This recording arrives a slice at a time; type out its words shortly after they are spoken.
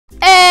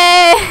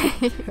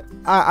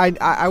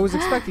I was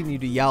expecting you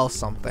to yell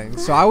something,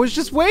 so I was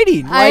just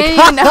waiting. Like, I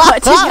didn't know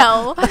what to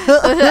yell.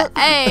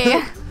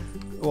 Hey.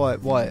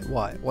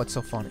 What's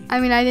so funny? I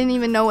mean, I didn't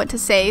even know what to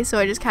say, so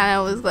I just kind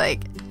of was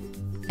like,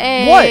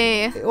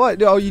 hey.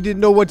 What? Oh, you didn't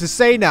know what to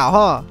say now,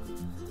 huh?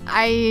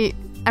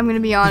 I'm gonna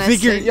be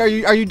honest. You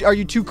think are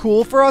you too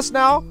cool for us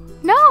now?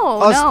 No,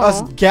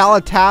 Us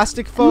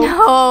GalaTastic folk?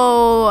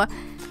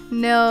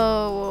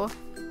 No,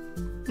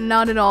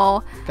 not at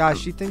all.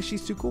 Gosh, she thinks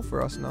she's too cool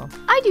for us now.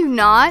 I do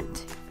not.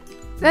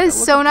 That is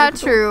so not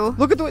true.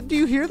 Look at the. Do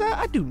you hear that?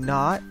 I do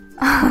not.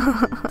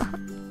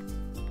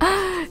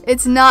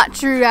 It's not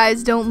true,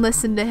 guys. Don't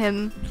listen to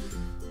him.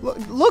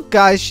 Look,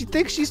 guys. She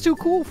thinks she's too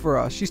cool for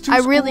us. She's too. I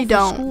really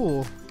don't.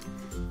 School.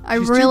 I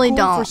really too cool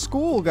don't. For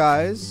school,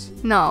 guys.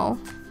 No.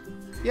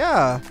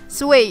 Yeah.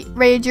 So wait,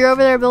 Rage, you're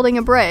over there building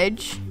a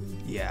bridge.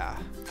 Yeah.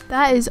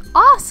 That is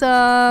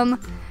awesome.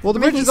 Well, the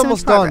bridge is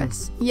almost done.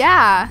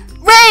 Yeah.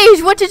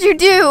 Rage, what did you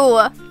do?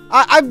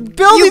 I'm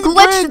building. You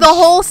glitched the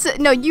whole.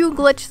 No, you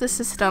glitched the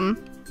system.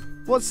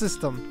 What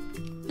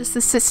system? Just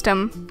the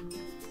system.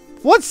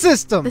 What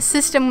system? The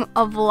system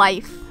of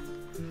life.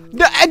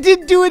 No, I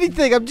didn't do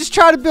anything. I'm just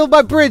trying to build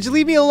my bridge.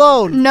 Leave me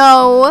alone.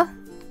 No.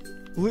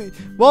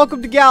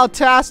 Welcome to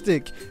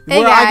GalaTastic,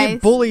 where I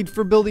get bullied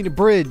for building a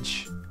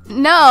bridge.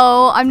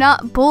 No, I'm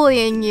not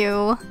bullying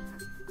you.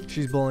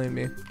 She's bullying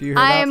me. Do you hear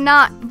that? I am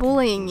not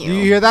bullying you. Do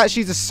you hear that?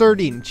 She's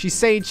asserting. She's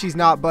saying she's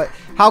not, but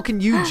how can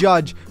you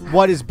judge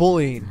what is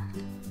bullying?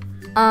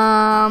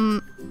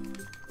 I'm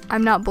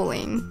not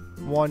bullying.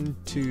 1,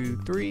 2,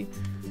 3.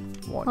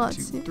 1,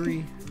 2,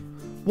 3.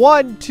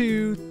 1,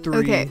 2, 3.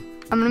 Okay,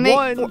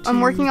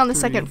 I'm working on the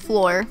second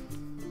floor.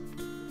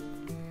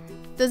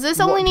 Does this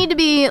only need to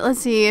be? Let's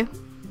see. I'm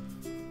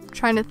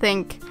trying to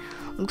think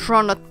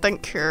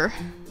here.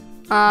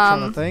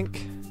 Trying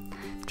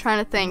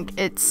to think.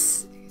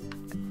 It's.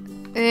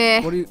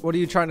 What are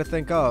you trying to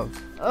think of?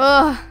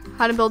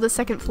 How to build a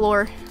second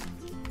floor.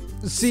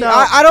 See, so,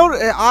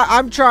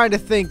 I'm trying to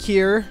think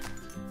here.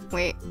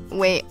 Wait.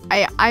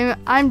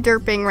 I'm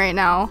derping right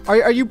now.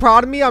 Are you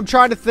proud of me? I'm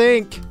trying to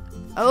think.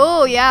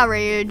 Oh yeah,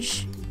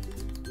 Rage.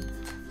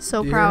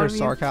 So proud of you.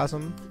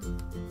 Sarcasm.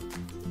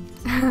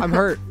 I'm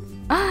hurt.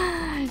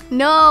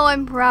 No,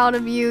 I'm proud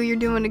of you. You're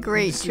doing a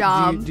great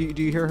job. Do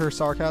you hear her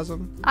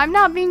sarcasm? I'm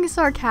not being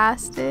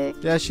sarcastic.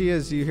 Yeah, she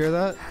is. Do you hear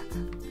that?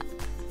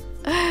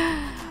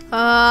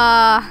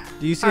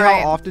 Do you see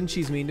how often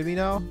she's mean to me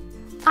now?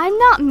 I'm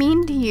not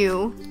mean to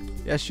you.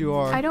 Yes, you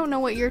are. I don't know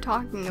what you're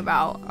talking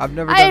about. I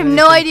have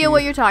no idea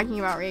what you're talking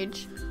about,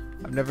 Rage.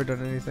 I've never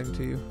done anything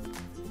to you.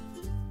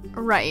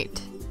 Right.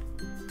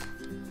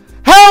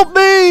 Help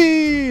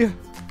me!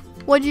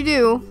 What'd you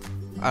do?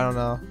 I don't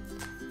know.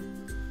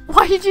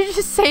 Why did you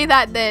just say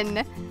that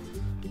then?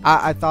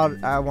 I thought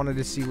I wanted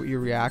to see what your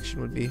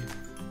reaction would be.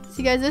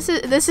 See, guys,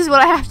 this is what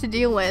I have to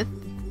deal with.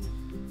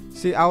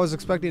 See, I was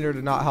expecting her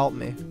to not help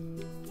me,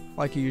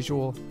 like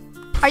usual.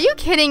 Are you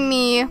kidding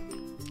me?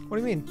 What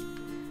do you mean?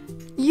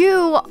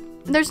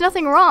 There's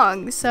nothing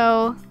wrong,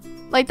 so,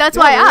 like, that's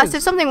why I asked.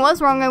 If something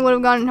was wrong, I would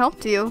have gone and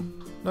helped you.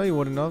 No, you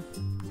wouldn't have.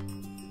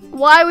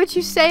 Why would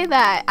you say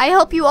that? I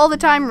help you all the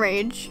time,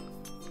 Rage.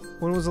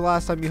 When was the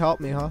last time you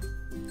helped me, huh?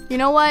 You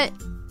know what?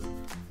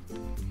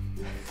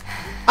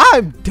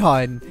 I'm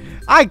done.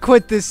 I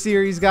quit this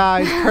series,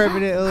 guys,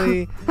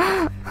 permanently.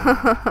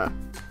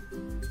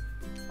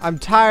 I'm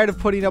tired of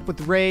putting up with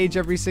Rage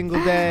every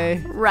single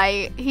day.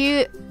 Right.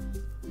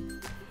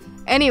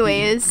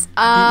 Anyways, he's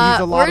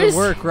a lot of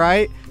work,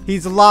 right?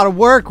 He's a lot of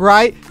work,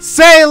 right?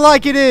 Say it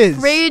like it is.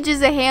 Rage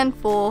is a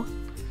handful.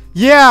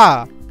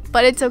 Yeah.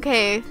 But it's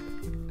okay.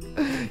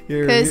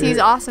 Because he's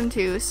awesome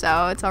too,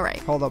 so it's alright.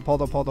 Hold up.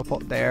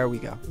 There we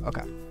go.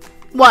 Okay.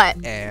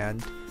 What?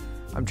 And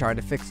I'm trying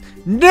to fix.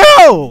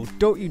 No!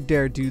 Don't you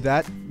dare do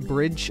that.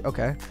 Bridge.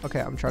 Okay.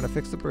 I'm trying to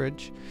fix the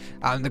bridge.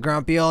 I'm the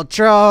grumpy old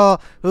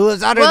troll who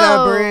was under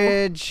the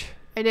bridge.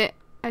 I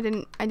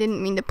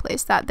didn't mean to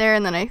place that there,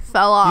 and then I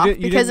fell off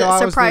because it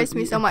surprised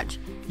me so much.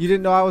 You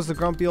didn't know I was the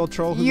grumpy old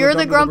troll who You're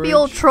the grumpy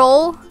old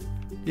troll?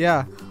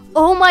 Yeah.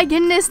 Oh my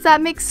goodness, that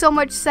makes so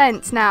much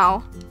sense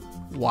now.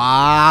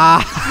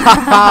 Wow.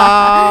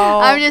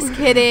 I'm just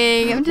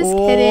kidding.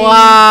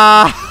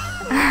 Wow.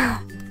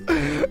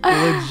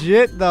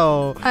 Legit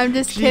though. I'm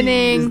just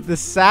kidding. The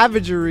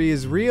savagery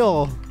is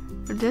real.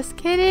 I'm just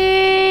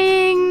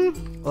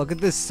kidding. Look at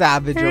this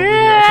savage over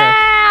here.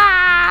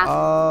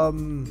 Okay.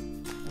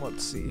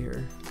 Let's see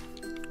here.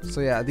 So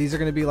yeah, these are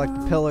gonna be like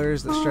the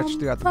pillars that stretch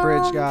throughout the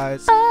bridge,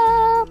 guys.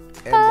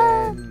 And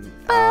then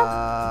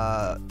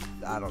I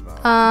don't know.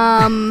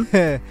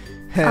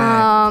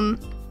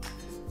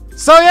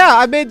 So yeah,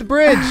 I made the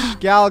bridge,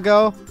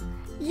 Galago.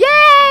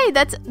 Yay!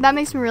 That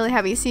makes me really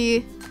happy.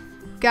 See,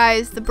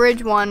 guys, the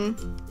bridge won.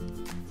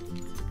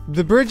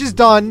 The bridge is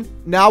done.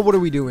 Now what are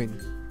we doing?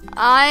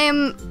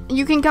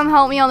 You can come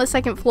help me on the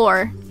second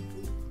floor.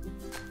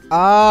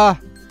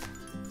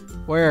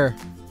 Where?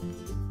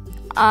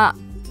 At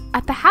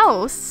the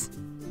house.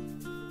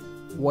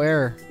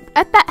 Where?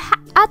 At the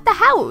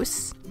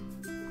house.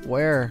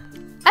 Where?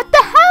 At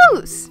the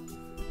house.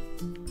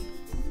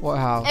 What?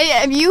 How?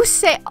 Hey, if you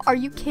say, are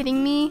you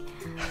kidding me?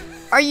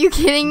 Are you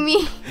kidding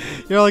me?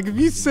 You're like, if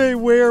you say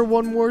where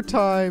one more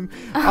time,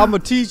 I'ma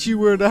teach you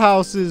where the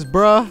house is,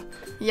 bruh.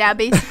 Yeah,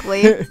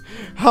 basically.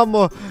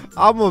 I'ma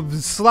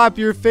slap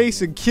your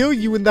face and kill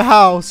you in the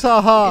house.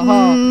 Ha ha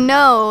ha.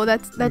 No,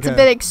 that's Okay. a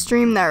bit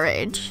extreme, that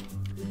Rage.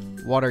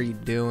 What are you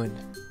doing?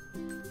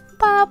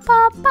 Ba,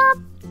 ba, ba,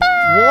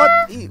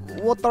 ba.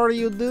 What are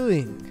you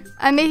doing?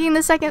 I'm making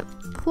the second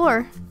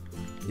floor.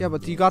 Yeah,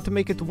 but you got to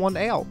make it one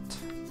out.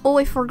 Oh,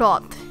 I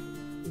forgot.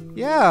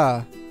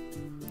 Yeah.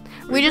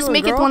 What We you just doing,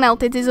 make it girl? one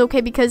out. It is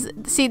okay because,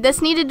 see,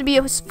 this needed to be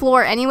a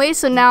floor anyway,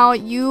 so now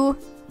you...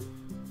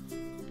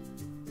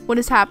 What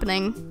is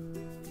happening?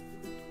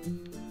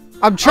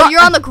 I'm Oh, trying.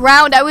 you're on the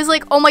ground. I was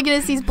like, oh my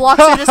goodness, these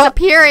blocks are just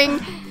appearing.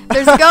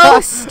 There's a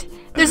ghost.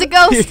 There's a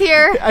ghost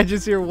here. I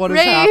just hear what is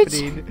Rage.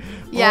 happening.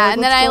 Yeah, Oh,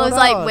 and then what's I was going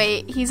like, on?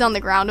 wait, he's on the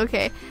ground.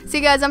 Okay. See,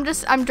 guys, I'm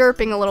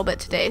derping a little bit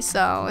today,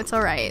 so it's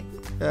all right.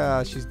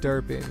 Yeah, she's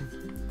derping.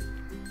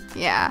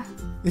 Yeah.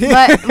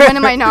 But when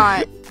am I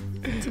not?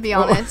 To be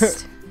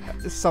honest.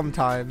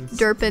 Sometimes.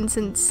 Derping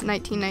since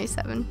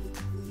 1997.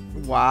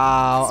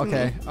 Wow. It's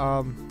Okay.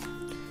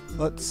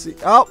 Let's see.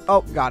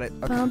 Oh, got it.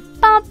 Okay. Bum,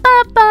 bum,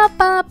 bum, bum,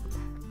 bum,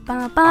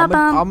 bum, bum, I'm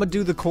bum. gonna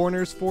do the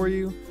corners for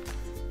you.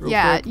 Real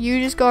Yeah, quick.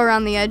 you just go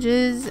around the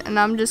edges, and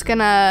I'm just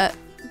gonna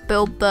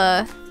build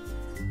the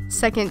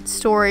second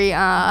story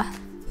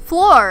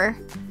floor.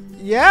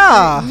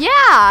 Yeah.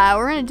 Yeah,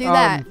 we're gonna do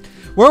that.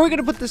 Where are we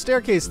gonna put the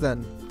staircase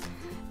then?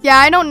 Yeah,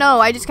 I don't know.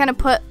 I just kind of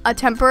put a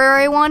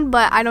temporary one,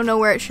 but I don't know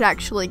where it should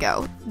actually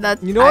go.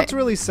 You know what's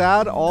really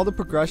sad? All the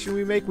progression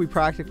we make, we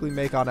practically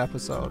make on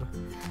episode.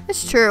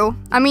 It's true.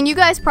 I mean, you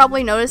guys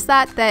probably noticed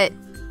that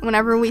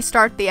whenever we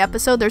start the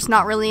episode, there's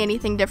not really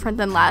anything different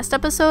than last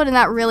episode, and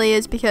that really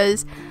is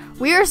because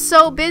we are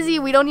so busy,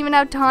 we don't even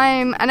have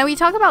time. I know we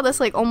talk about this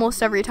like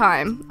almost every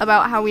time,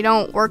 about how we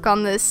don't work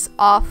on this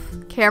off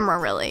camera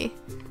really.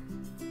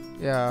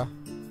 Yeah.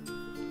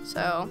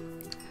 So,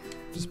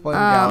 Just blame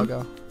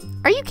Galago.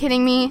 are you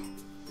kidding me?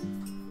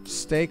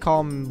 Stay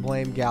calm and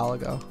blame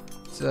Galago.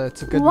 It's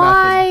a good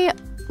method.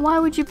 Why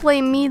would you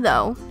blame me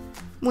though?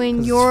 When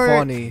 'Cause you're it's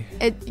funny.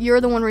 you're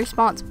the one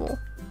responsible.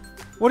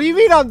 What do you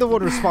mean I'm the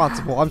one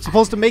responsible? I'm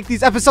supposed to make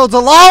these episodes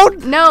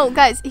alone? No,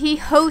 guys, he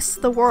hosts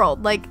the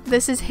world. Like,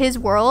 this is his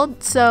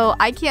world, so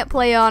I can't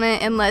play on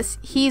it unless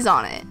he's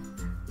on it.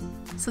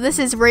 So this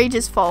is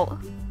Rage's fault.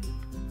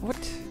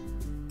 What?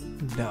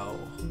 No.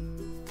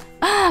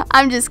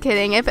 I'm just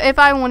kidding. If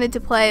I wanted to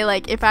play,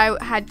 like, if I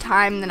had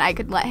time, then I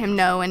could let him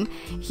know and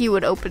he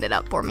would open it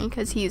up for me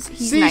because he's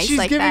See, nice she's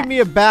like giving that. me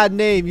a bad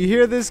name. You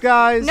hear this,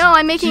 guys? No,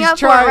 I'm making She's up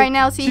for it right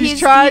now. See, she's he's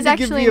trying to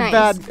actually give me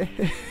nice. a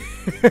bad.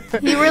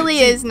 He really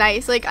is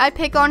nice. Like, I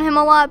pick on him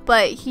a lot,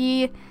 but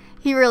he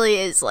really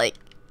is, like,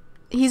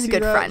 he's a See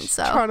good that? friend, She's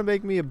so. trying to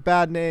make me a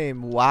bad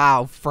name.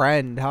 Wow,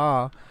 friend,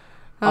 huh?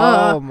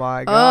 Oh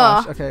my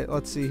gosh. Okay,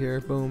 let's see here.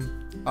 Boom.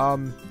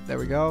 There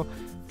we go.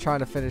 Trying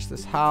to finish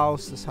this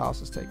house. This house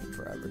is taking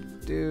forever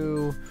to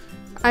do.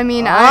 I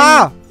mean,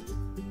 Ah!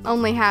 I'm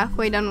only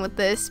halfway done with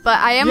this, but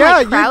I am, Yeah,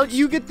 like, crouched.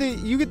 you get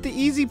the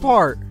easy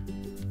part.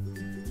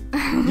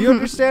 Do you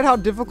understand how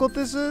difficult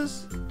this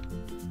is?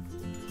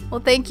 Well,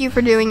 thank you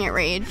for doing it,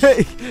 Rage.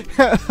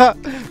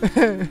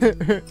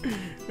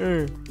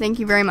 Thank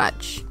you very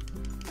much.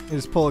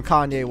 Just pull a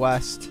Kanye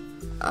West.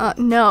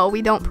 No,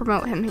 we don't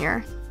promote him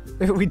here.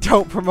 We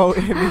don't promote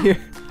him here.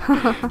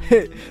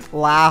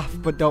 Laugh,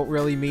 but don't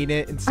really mean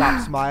it, and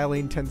stop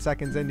smiling 10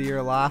 seconds into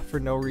your laugh for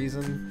no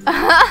reason.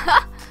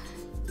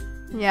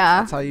 Yeah.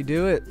 That's how you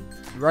do it.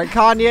 Right,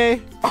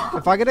 Kanye?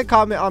 If I get a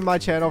comment on my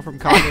channel from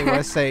Kanye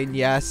West saying,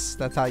 yes,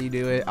 that's how you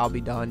do it, I'll be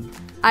done.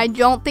 I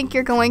don't think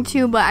you're going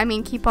to, but I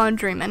mean, keep on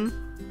dreaming.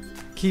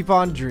 Keep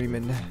on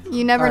dreaming.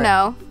 You never All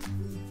right. know.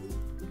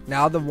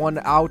 Now the one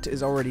out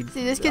is already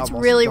See, this gets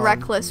almost really done.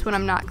 reckless when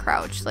I'm not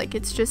crouched. Like,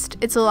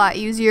 it's a lot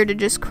easier to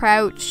just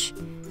crouch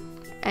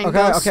and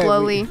go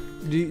slowly.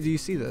 Do you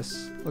see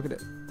this? Look at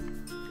it.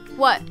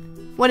 What?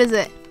 What is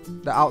it?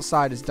 The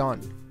outside is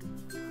done.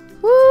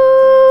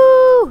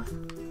 Woo!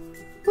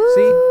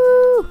 See?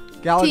 Woo!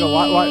 Galago,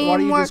 why do you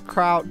Teamwork. just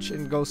crouch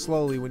and go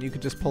slowly when you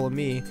could just pull a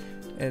me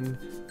and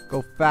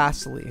go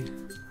fastly?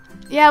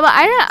 Yeah, but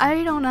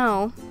I don't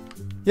know.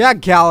 Yeah,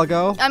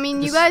 Galago. I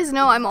mean, you guys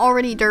know I'm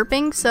already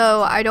derping,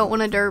 so I don't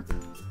want to derp,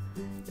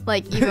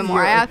 like, even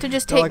more. I have to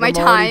just You're take like,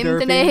 my I'm already time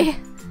today.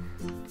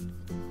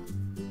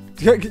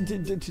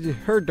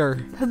 Herder.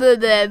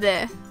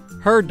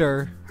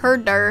 Herder.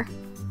 Herder.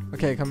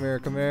 Okay, come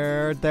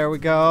here. There we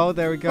go. What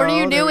are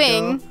you there we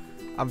doing? go.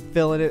 I'm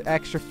filling it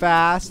extra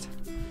fast.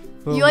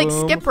 Boom, You like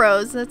boom. skip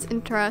rows. That's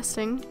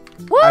interesting.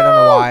 Woo! I don't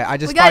know why. I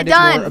just We got find it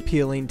done. more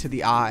appealing to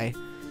the eye.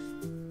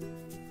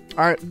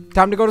 Alright,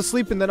 time to go to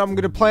sleep, and then I'm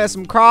going to plant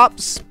some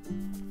crops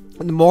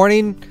in the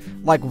morning,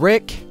 like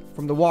Rick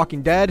from The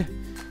Walking Dead.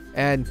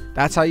 And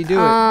that's how you do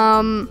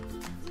it.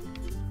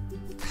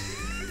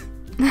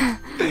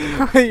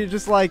 You're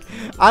just like,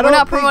 I don't We're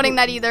not think promoting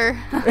that either.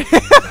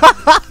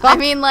 I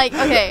mean, like,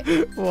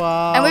 okay.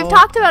 Wow. And we've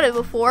talked about it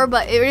before,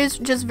 but it is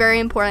just very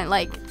important.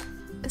 Like,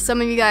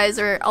 some of you guys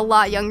are a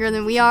lot younger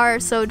than we are,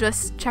 so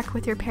just check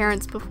with your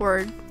parents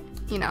before,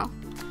 you know.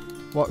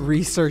 What,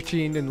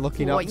 researching and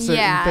looking up certain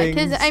yeah, things?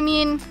 because, I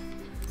mean,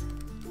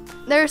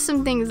 there's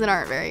some things that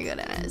aren't very good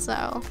in it,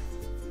 so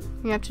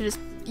you have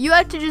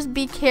to just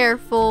be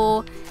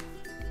careful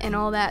and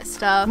all that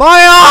stuff.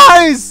 My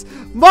eyes!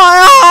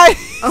 My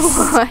eyes!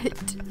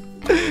 What?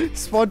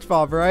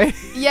 SpongeBob, right?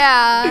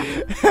 Yeah.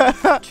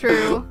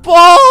 True.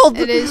 Bald!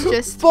 It is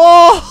just...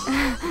 Bald!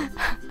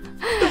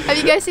 Have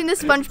you guys seen the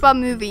SpongeBob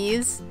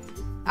movies?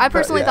 I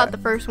personally thought the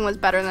first one was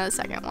better than the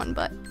second one,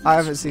 but... I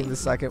haven't seen the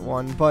second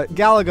one, but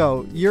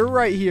Galago, you're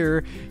right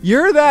here.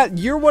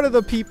 You're one of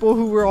the people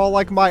who were all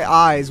like my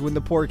eyes when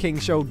the poor king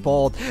showed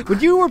bald. When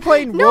you were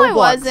playing Roblox, no, I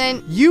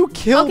wasn't. You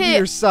killed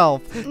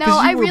yourself. No,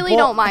 I really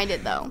don't mind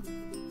it, though.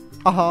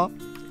 Uh-huh.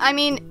 I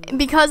mean,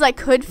 because I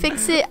could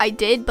fix it, I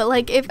did, but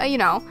like, if, you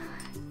know,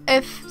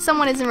 if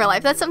someone is in real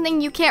life, that's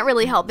something you can't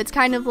really help. It's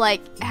kind of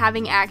like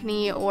having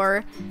acne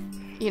or,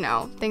 you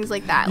know, things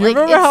like that. You like,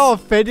 remember how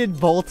offended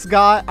Bolts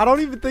got? I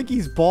don't even think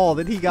he's bald,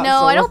 and he got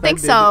no, so I don't think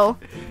so.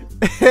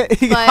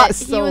 he but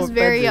so he was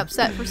very offended.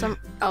 upset for some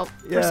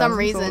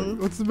reason.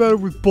 What's the matter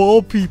with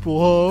bald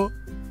people,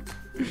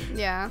 huh?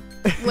 Yeah.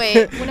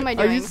 Wait, what am I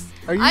doing?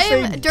 Are you I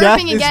saying am death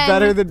derping is again.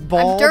 better than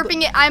bald?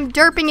 I'm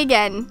derping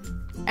again.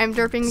 I'm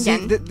derping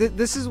See, again.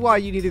 this is why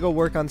you need to go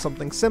work on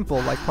something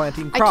simple like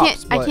planting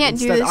crops. I can't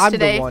do this I'm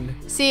today. The one.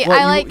 See,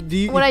 What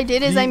what I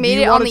did is I made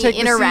it on the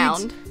inner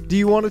round. Do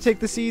you want to take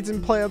the seeds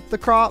and plant the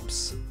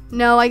crops?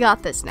 No, I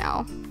got this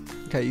now.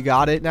 Okay, you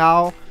got it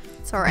now.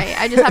 It's alright.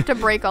 I just have to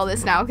break all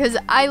this now because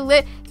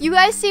you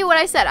guys see what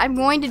I said. I'm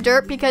going to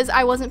derp because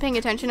I wasn't paying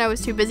attention. I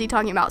was too busy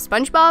talking about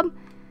SpongeBob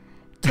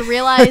to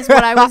realize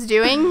what I was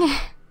doing.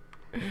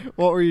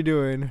 What were you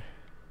doing?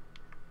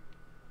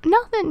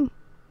 Nothing.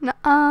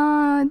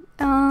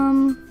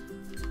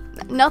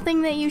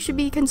 Nothing that you should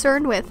be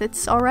concerned with.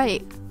 It's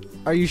alright.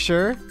 Are you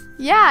sure?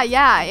 Yeah.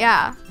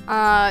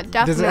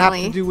 Definitely. Does it have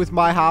to do with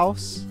my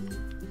house?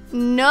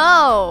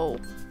 No.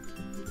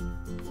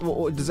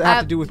 Does it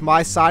have to do with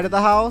my side of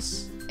the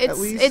house?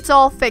 It's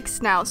all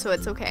fixed now, so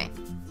it's okay.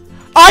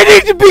 I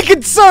need to be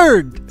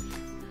concerned.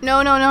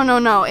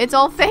 No. It's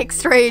all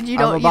fixed, Rage.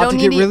 I'm about to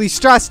get really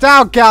stressed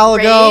out,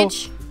 Galago.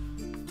 Rage.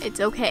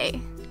 It's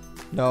okay.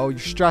 No, you're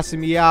stressing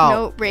me out.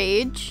 No,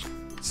 Rage.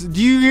 So,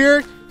 do you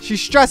hear? She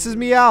stresses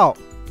me out.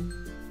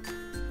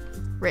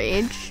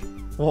 Rage.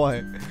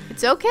 What?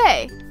 It's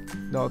okay.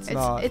 No, it's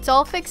not. It's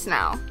all fixed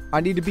now. I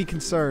need to be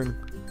concerned.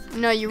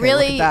 No, you Okay,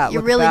 really don't.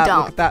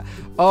 Look at that.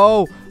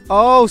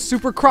 Oh,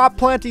 super crop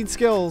planting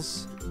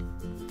skills.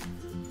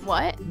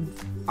 What?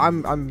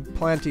 I'm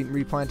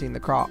replanting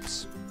the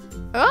crops.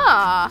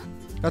 Ah.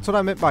 That's what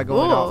I meant by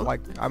going out.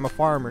 Like, I'm a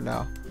farmer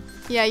now.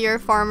 Yeah, you're a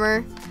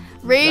farmer.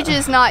 Rage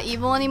is not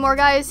evil anymore,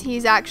 guys.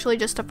 He's actually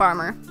just a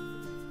farmer.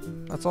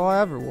 That's all I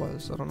ever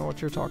was. I don't know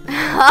what you're talking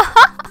about.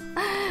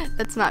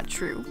 That's not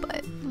true,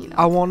 but, you know.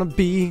 I want to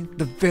be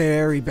the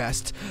very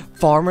best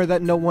farmer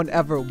that no one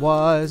ever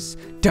was.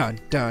 Dun,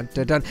 dun,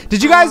 dun, dun.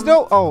 Did you guys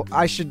know? Oh,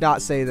 I should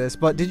not say this,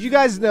 but did you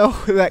guys know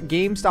that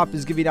GameStop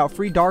is giving out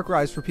free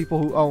Darkrai's for people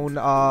who own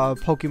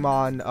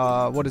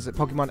Pokemon, what is it?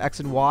 Pokemon X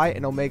and Y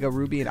and Omega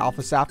Ruby and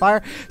Alpha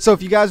Sapphire. So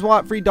if you guys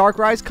want free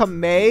Darkrai's come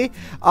May,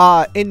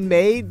 in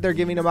May, they're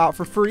giving them out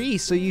for free.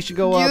 So you should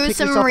go do pick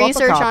some yourself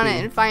research up a on copy.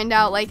 it and find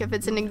out, like, if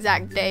it's an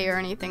exact day or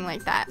anything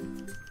like that.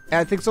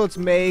 I think so. It's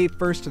May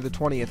 1st to the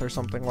 20th or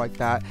something like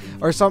that,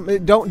 or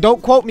something.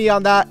 Don't quote me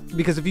on that,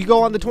 because if you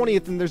go on the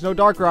 20th and there's no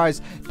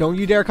Darkrai's, don't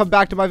you dare come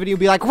back to my video and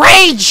be like,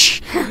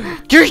 Rage!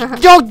 There's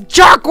no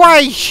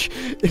Darkrai's!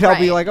 And I'll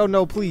be like, oh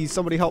no, please,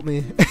 somebody help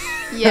me.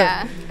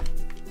 Yeah.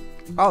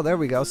 Oh, there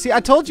we go. See,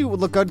 I told you it would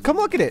look good. Come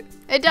look at it.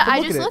 I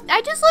just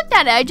looked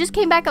at it. I just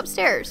came back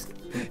upstairs.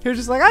 You're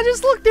just like, I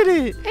just looked at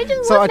it.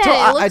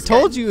 I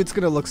told you it's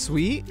gonna look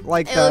sweet.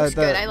 Like it looks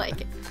good. I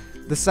like it.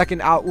 The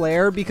second out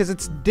layer, because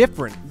it's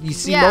different. You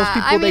see, most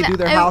people they do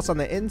their house on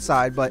the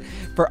inside, but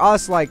for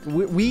us, like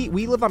we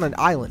live on an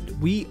island.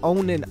 We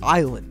own an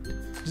island.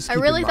 I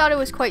really thought it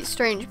was quite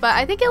strange, but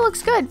I think it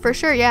looks good for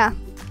sure. Yeah,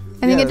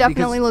 I think it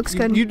definitely looks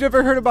good. You've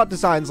never heard about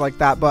designs like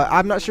that, but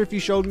I'm not sure if you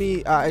showed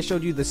me. I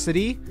showed you the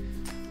city.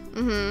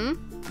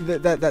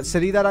 That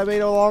city that I made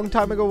a long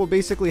time ago. Well,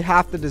 basically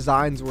half the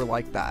designs were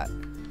like that.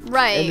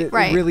 Right, and it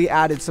really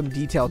added some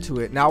detail to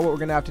it. Now what we're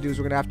gonna have to do is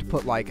we're gonna have to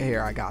put, like,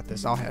 here, I got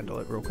this. I'll handle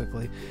it real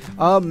quickly.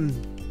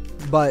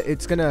 But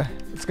it's gonna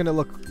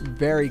look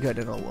very good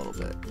in a little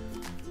bit.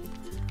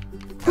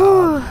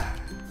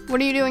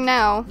 What are you doing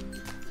now?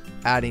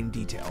 Adding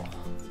detail.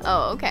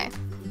 Oh, okay.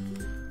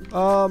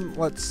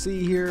 Let's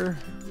see here.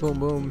 Boom,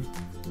 boom.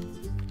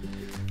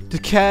 To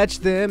catch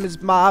them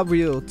is my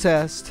real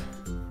test.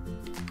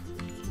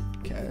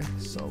 Okay,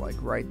 so like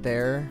right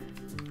there.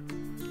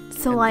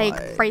 So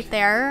like right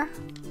there.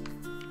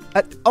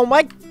 Oh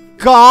my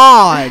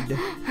God!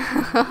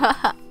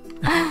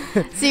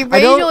 See,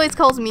 Rage always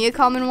calls me a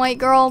common white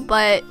girl,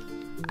 but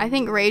I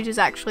think Rage is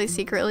actually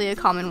secretly a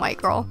common white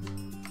girl.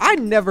 I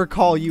never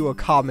call you a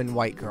common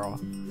white girl.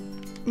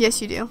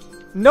 Yes, you do.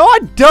 No,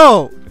 I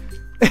don't.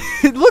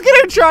 Look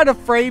at her trying to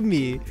frame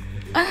me.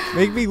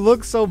 Make me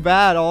look so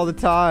bad all the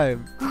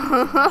time.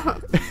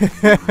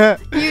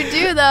 You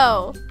do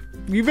though.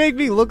 You make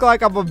me look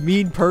like I'm a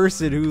mean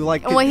person who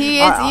like. Well, he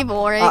is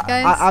evil, right,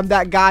 guys? I'm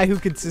that guy who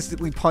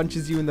consistently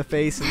punches you in the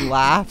face and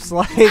laughs.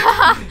 Like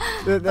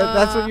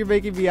that's what you're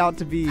making me out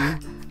to be.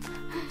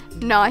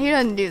 No, he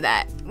doesn't do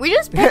that. We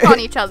just pick on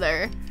each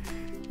other.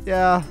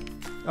 Yeah.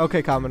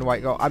 Okay, common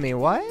white go. I mean,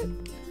 what?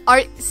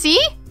 See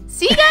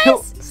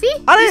guys? See?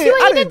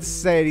 I didn't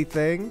say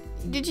anything.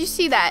 Did you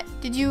see that?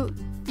 You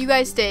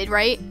guys did,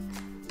 right?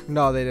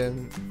 No, they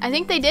didn't. I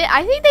think they did.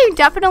 I think they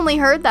definitely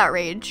heard that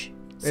rage.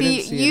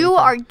 See, you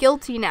are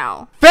guilty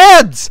now.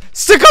 Fans,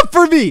 stick up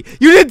for me.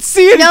 You didn't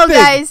see anything. No,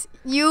 guys,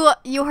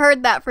 you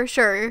heard that for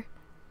sure.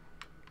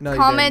 No,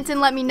 comment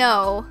and let me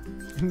know.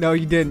 No,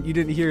 you didn't. You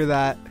didn't hear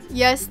that.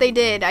 Yes, they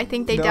did. I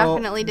think they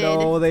definitely did.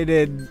 No, they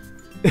didn't.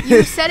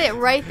 You said it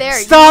right there.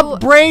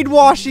 Stop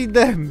brainwashing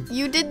them.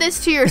 You did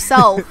this to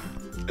yourself.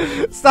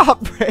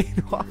 Stop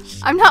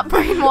brainwashing. I'm not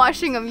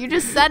brainwashing them. You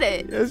just said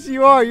it. Yes,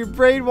 you are. You're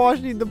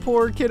brainwashing the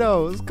poor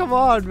kiddos. Come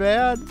on,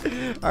 man.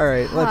 All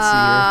right,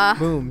 let's see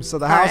here. Boom. So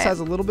the house has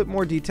a little bit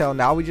more detail.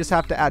 Now we just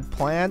have to add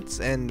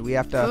plants, and we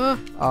have to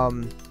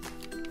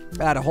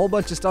add a whole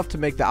bunch of stuff to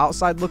make the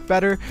outside look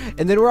better.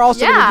 And then we're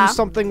also going to do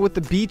something with the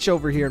beach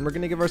over here, and we're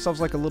going to give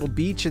ourselves like a little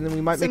beach, and then we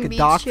might make a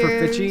dock for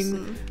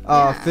fishing,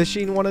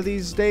 fishing one of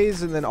these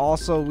days. And then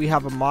also we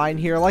have a mine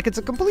here. Like, it's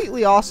a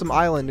completely awesome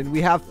island, and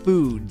we have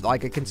food,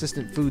 like a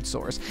consistent food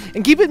source.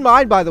 And keep in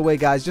mind, by the way,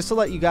 guys, just to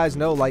let you guys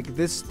know, like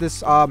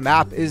this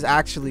map is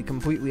actually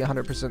completely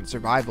 100%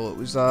 survival. It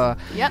was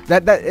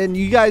and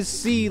you guys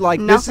see, like,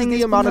 this is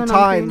the amount of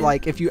time,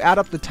 like if you add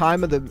up the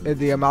time of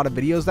the amount of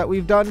videos that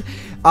we've done,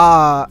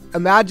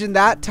 imagine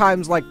that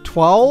times like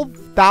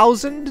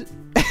 12,000.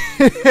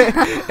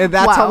 And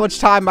that's how much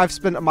time I've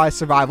spent on my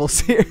survival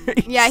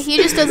series. Yeah, he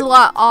just does a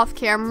lot off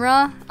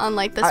camera,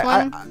 unlike this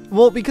one.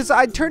 Well, because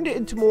I turned it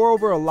into more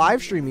over a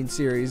live streaming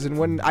series, and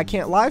when I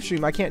can't live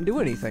stream, I can't do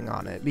anything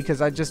on it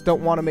because I just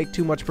don't want to make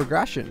too much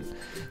progression.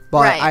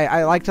 But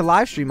I like to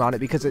live stream on it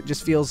because it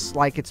just feels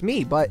like it's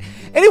me. But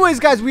anyways,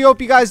 guys, we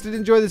hope you guys did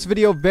enjoy this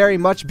video very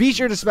much. Be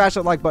sure to smash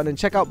that like button and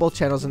check out both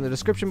channels in the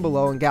description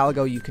below. And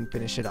Galago, you can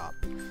finish it up.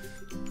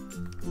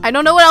 I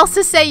don't know what else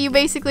to say. You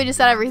basically just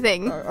said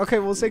everything. Okay,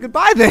 we'll say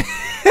goodbye then.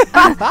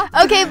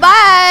 Okay,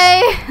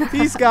 bye.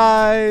 Peace,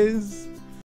 guys.